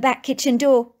out of the back kitchen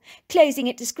door, closing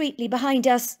it discreetly behind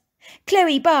us.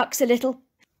 Chloe barks a little.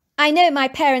 I know my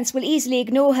parents will easily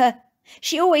ignore her.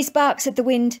 She always barks at the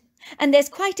wind, and there's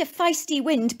quite a feisty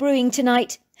wind brewing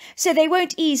tonight, so they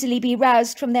won't easily be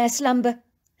roused from their slumber.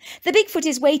 The Bigfoot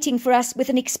is waiting for us with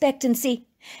an expectancy.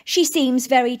 She seems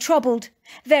very troubled,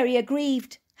 very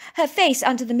aggrieved. Her face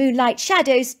under the moonlight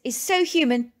shadows is so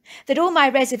human that all my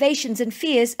reservations and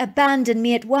fears abandon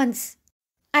me at once.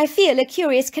 I feel a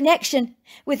curious connection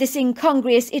with this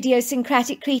incongruous,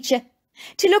 idiosyncratic creature.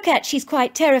 To look at, she's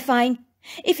quite terrifying.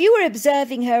 If you were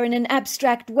observing her in an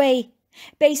abstract way,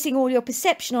 basing all your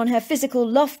perception on her physical,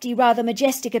 lofty, rather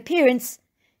majestic appearance,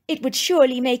 it would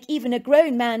surely make even a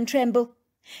grown man tremble.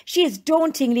 She is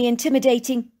dauntingly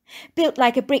intimidating, built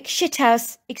like a brick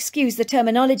shithouse, excuse the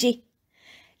terminology.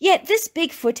 Yet this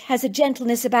Bigfoot has a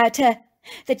gentleness about her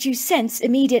that you sense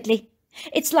immediately.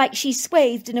 It's like she's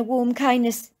swathed in a warm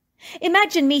kindness.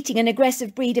 Imagine meeting an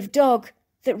aggressive breed of dog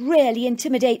that rarely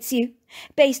intimidates you,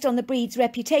 based on the breed's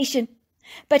reputation.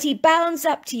 But he bounds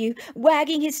up to you,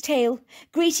 wagging his tail,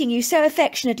 greeting you so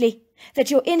affectionately that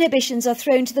your inhibitions are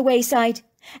thrown to the wayside,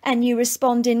 and you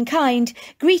respond in kind,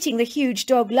 greeting the huge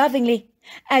dog lovingly,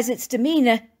 as its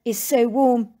demeanour is so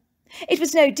warm. It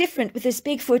was no different with this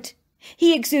Bigfoot.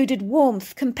 He exuded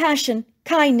warmth, compassion,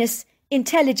 kindness,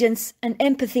 intelligence, and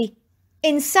empathy.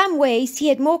 In some ways, he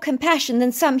had more compassion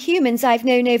than some humans I've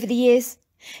known over the years.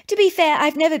 To be fair,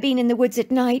 I've never been in the woods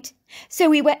at night, so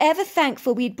we were ever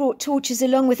thankful we'd brought torches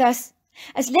along with us,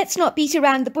 as let's not beat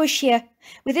around the bush here.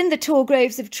 Within the tall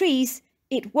groves of trees,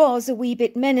 it was a wee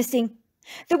bit menacing.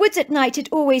 The woods at night had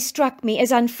always struck me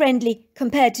as unfriendly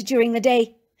compared to during the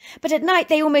day, but at night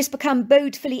they almost become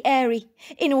bodefully airy,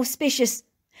 inauspicious,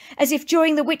 as if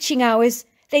during the witching hours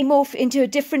they morph into a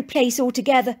different place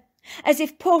altogether, as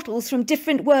if portals from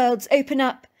different worlds open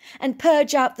up and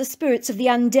purge out the spirits of the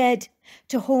undead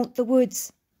to haunt the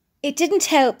woods. It didn't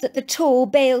help that the tall,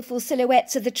 baleful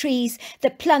silhouettes of the trees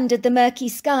that plundered the murky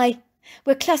sky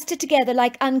were clustered together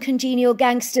like uncongenial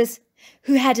gangsters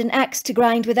who had an axe to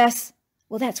grind with us.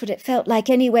 Well, that's what it felt like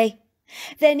anyway.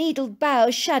 Their needled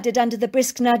boughs shuddered under the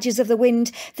brisk nudges of the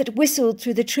wind that whistled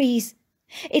through the trees.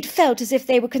 It felt as if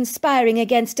they were conspiring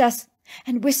against us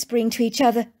and whispering to each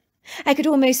other. I could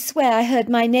almost swear I heard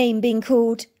my name being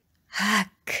called.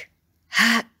 Hack,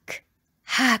 hack,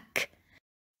 hack.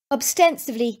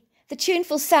 Ostensibly, the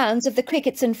tuneful sounds of the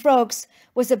crickets and frogs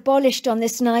was abolished on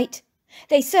this night.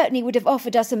 They certainly would have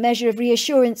offered us a measure of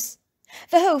reassurance.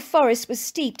 The whole forest was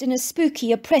steeped in a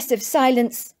spooky, oppressive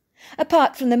silence,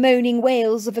 apart from the moaning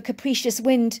wails of a capricious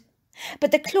wind.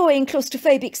 But the clawing,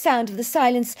 claustrophobic sound of the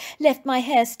silence left my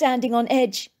hair standing on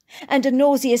edge, and a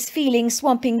nauseous feeling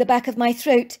swamping the back of my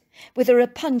throat with a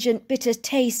repugnant, bitter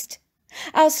taste.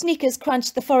 Our sneakers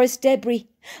crunched the forest debris,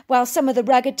 while some of the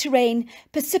rugged terrain,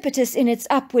 precipitous in its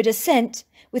upward ascent,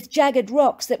 with jagged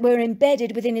rocks that were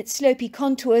embedded within its slopy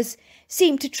contours,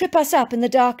 seemed to trip us up in the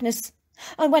darkness.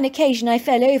 On one occasion I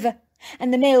fell over,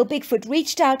 and the male Bigfoot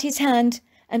reached out his hand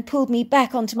and pulled me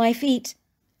back onto my feet.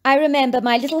 I remember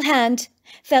my little hand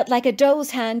felt like a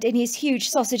doll's hand in his huge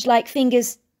sausage-like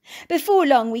fingers. Before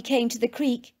long we came to the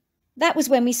creek. That was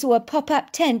when we saw a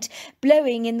pop-up tent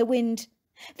blowing in the wind.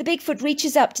 The Bigfoot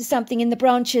reaches up to something in the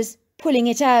branches, pulling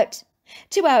it out.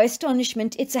 To our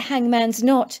astonishment, it's a hangman's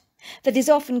knot, that is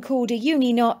often called a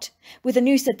uni knot, with a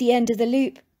noose at the end of the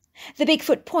loop. The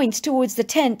Bigfoot points towards the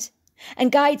tent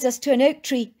and guides us to an oak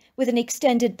tree with an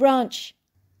extended branch.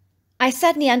 I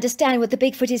suddenly understand what the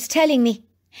Bigfoot is telling me.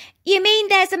 You mean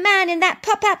there's a man in that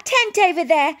pop-up tent over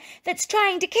there that's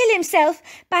trying to kill himself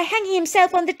by hanging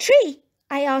himself on the tree?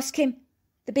 I ask him.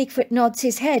 The Bigfoot nods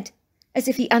his head, as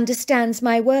if he understands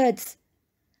my words.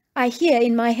 I hear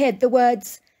in my head the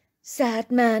words,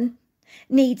 "Sad man,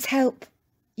 needs help,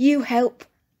 you help."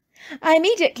 I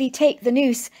immediately take the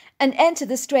noose and enter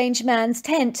the strange man's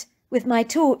tent with my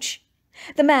torch.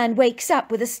 The man wakes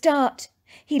up with a start.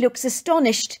 He looks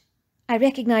astonished. I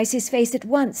recognize his face at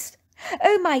once.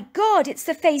 Oh my God, it's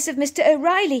the face of Mr.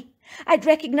 O'Reilly. I'd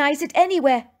recognise it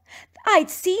anywhere. I'd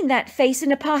seen that face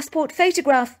in a passport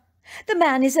photograph. The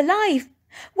man is alive.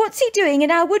 What's he doing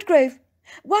in our woodgrove?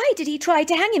 Why did he try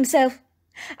to hang himself?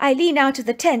 I lean out of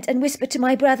the tent and whisper to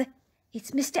my brother,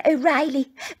 "It's Mr.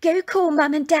 O'Reilly. Go call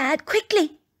Mum and Dad,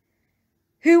 quickly."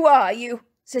 "Who are you?"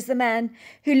 says the man,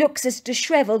 who looks as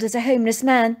dishevelled as a homeless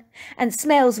man, and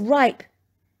smells ripe.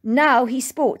 Now he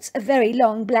sports a very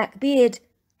long black beard.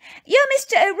 "You're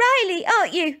Mr. O'Reilly,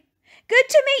 aren't you? Good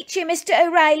to meet you, Mr.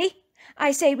 O'Reilly,"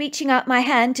 I say, reaching out my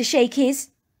hand to shake his.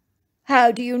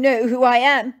 "How do you know who I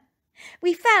am?"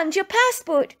 "We found your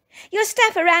passport, your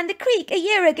stuff around the creek a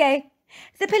year ago.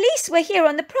 The police were here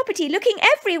on the property looking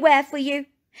everywhere for you.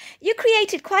 You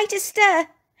created quite a stir.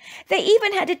 They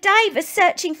even had a diver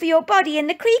searching for your body in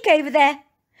the creek over there.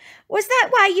 Was that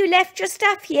why you left your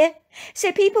stuff here?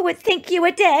 So people would think you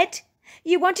were dead?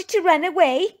 You wanted to run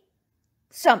away?"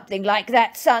 "Something like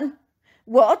that, son.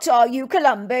 What, are you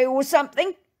Columbo or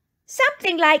something?"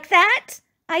 "Something like that,"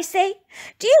 I say.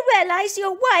 "Do you realise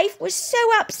your wife was so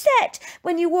upset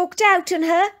when you walked out on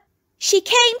her? She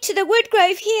came to the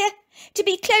woodgrove here to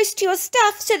be close to your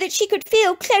stuff so that she could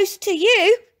feel close to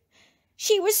you.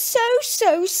 She was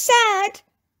so sad."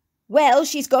 "Well,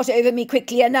 she's got over me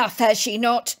quickly enough, has she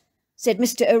not?" said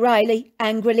Mr. O'Reilly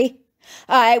angrily.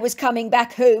 "I was coming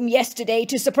back home yesterday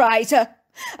to surprise her.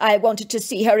 I wanted to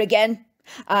see her again.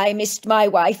 I missed my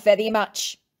wife very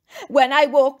much. When I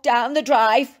walked down the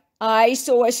drive, I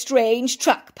saw a strange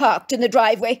truck parked in the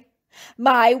driveway.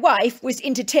 My wife was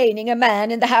entertaining a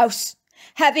man in the house,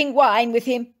 having wine with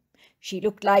him. She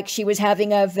looked like she was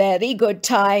having a very good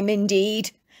time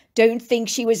indeed. Don't think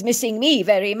she was missing me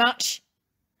very much."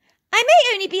 "I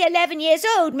may only be 11 years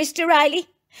old, Mr. Riley,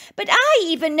 but I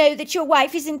even know that your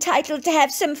wife is entitled to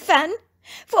have some fun.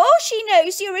 For all she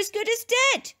knows, you're as good as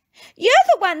dead. You're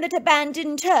the one that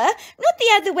abandoned her, not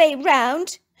the other way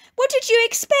round. What did you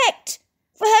expect?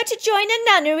 For her to join a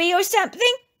nunnery or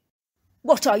something?"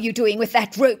 "What are you doing with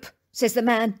that rope?" says the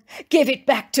man. "Give it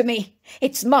back to me.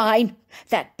 It's mine.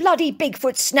 That bloody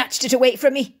Bigfoot snatched it away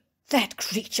from me. That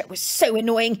creature was so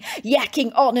annoying,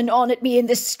 yakking on and on at me in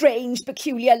this strange,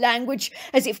 peculiar language,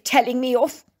 as if telling me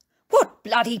off. What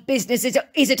bloody business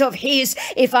is it of his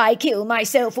if I kill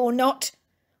myself or not?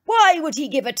 Why would he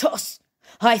give a toss?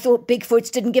 I thought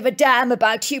Bigfoots didn't give a damn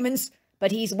about humans,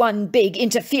 but he's one big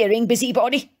interfering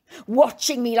busybody,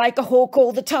 watching me like a hawk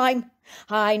all the time.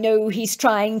 I know he's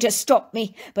trying to stop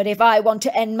me, but if I want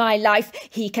to end my life,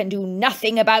 he can do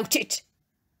nothing about it."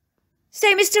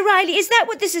 "So, Mr. Riley, is that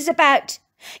what this is about?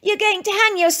 You're going to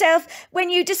hang yourself when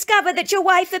you discover that your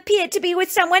wife appeared to be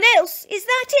with someone else? Is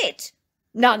that it?"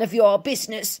 "None of your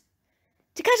business."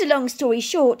 To cut a long story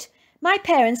short, my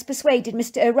parents persuaded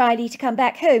Mr. O'Reilly to come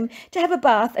back home to have a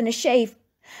bath and a shave,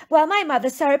 while my mother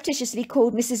surreptitiously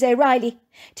called Mrs. O'Reilly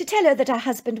to tell her that her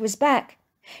husband was back.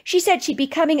 She said she'd be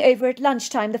coming over at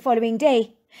lunchtime the following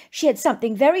day. She had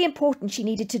something very important she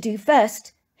needed to do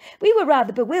first. We were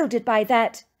rather bewildered by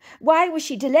that. Why was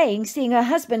she delaying seeing her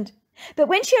husband? But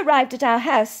when she arrived at our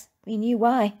house, we knew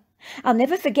why. I'll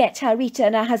never forget how Rita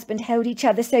and her husband held each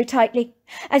other so tightly,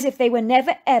 as if they were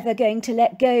never ever going to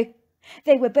let go.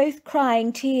 They were both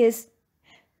crying tears.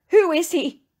 "Who is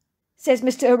he?" says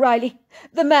Mr. O'Reilly.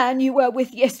 "The man you were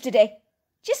with yesterday."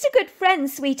 "Just a good friend,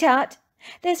 sweetheart.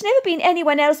 There's never been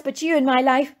anyone else but you in my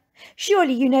life.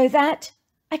 Surely you know that.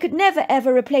 I could never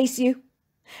ever replace you.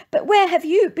 But where have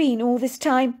you been all this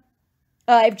time?"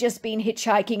 "I've just been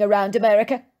hitchhiking around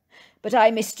America. But I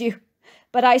missed you.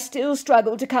 But I still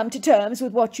struggle to come to terms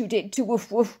with what you did to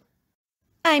Woof Woof."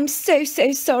 "I'm so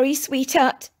sorry,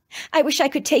 sweetheart. I wish I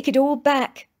could take it all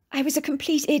back. I was a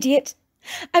complete idiot.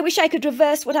 I wish I could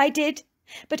reverse what I did.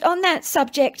 But on that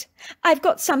subject, I've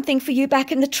got something for you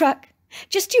back in the truck.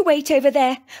 Just you wait over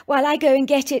there while I go and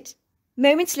get it."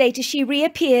 Moments later she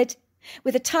reappeared,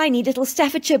 with a tiny little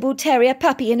Staffordshire Bull Terrier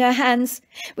puppy in her hands,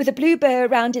 with a blue bow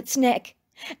around its neck,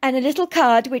 and a little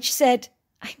card which said,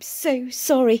 "I'm so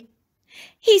sorry."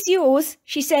 "He's yours,"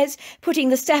 she says, putting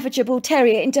the Staffordshire Bull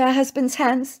Terrier into her husband's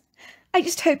hands. "I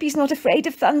just hope he's not afraid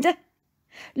of thunder."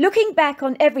 Looking back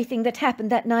on everything that happened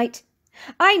that night,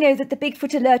 I know that the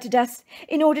Bigfoot alerted us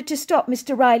in order to stop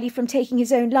Mr. Riley from taking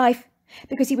his own life,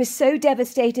 because he was so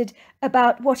devastated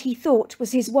about what he thought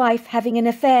was his wife having an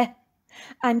affair.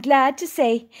 I'm glad to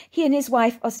say he and his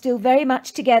wife are still very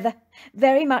much together,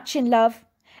 very much in love,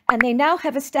 and they now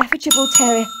have a Staffordshire Bull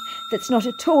Terrier that's not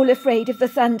at all afraid of the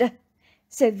thunder.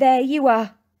 So there you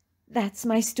are. That's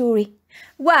my story.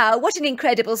 Wow, what an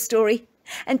incredible story.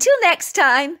 Until next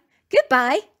time,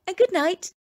 goodbye and good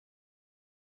night.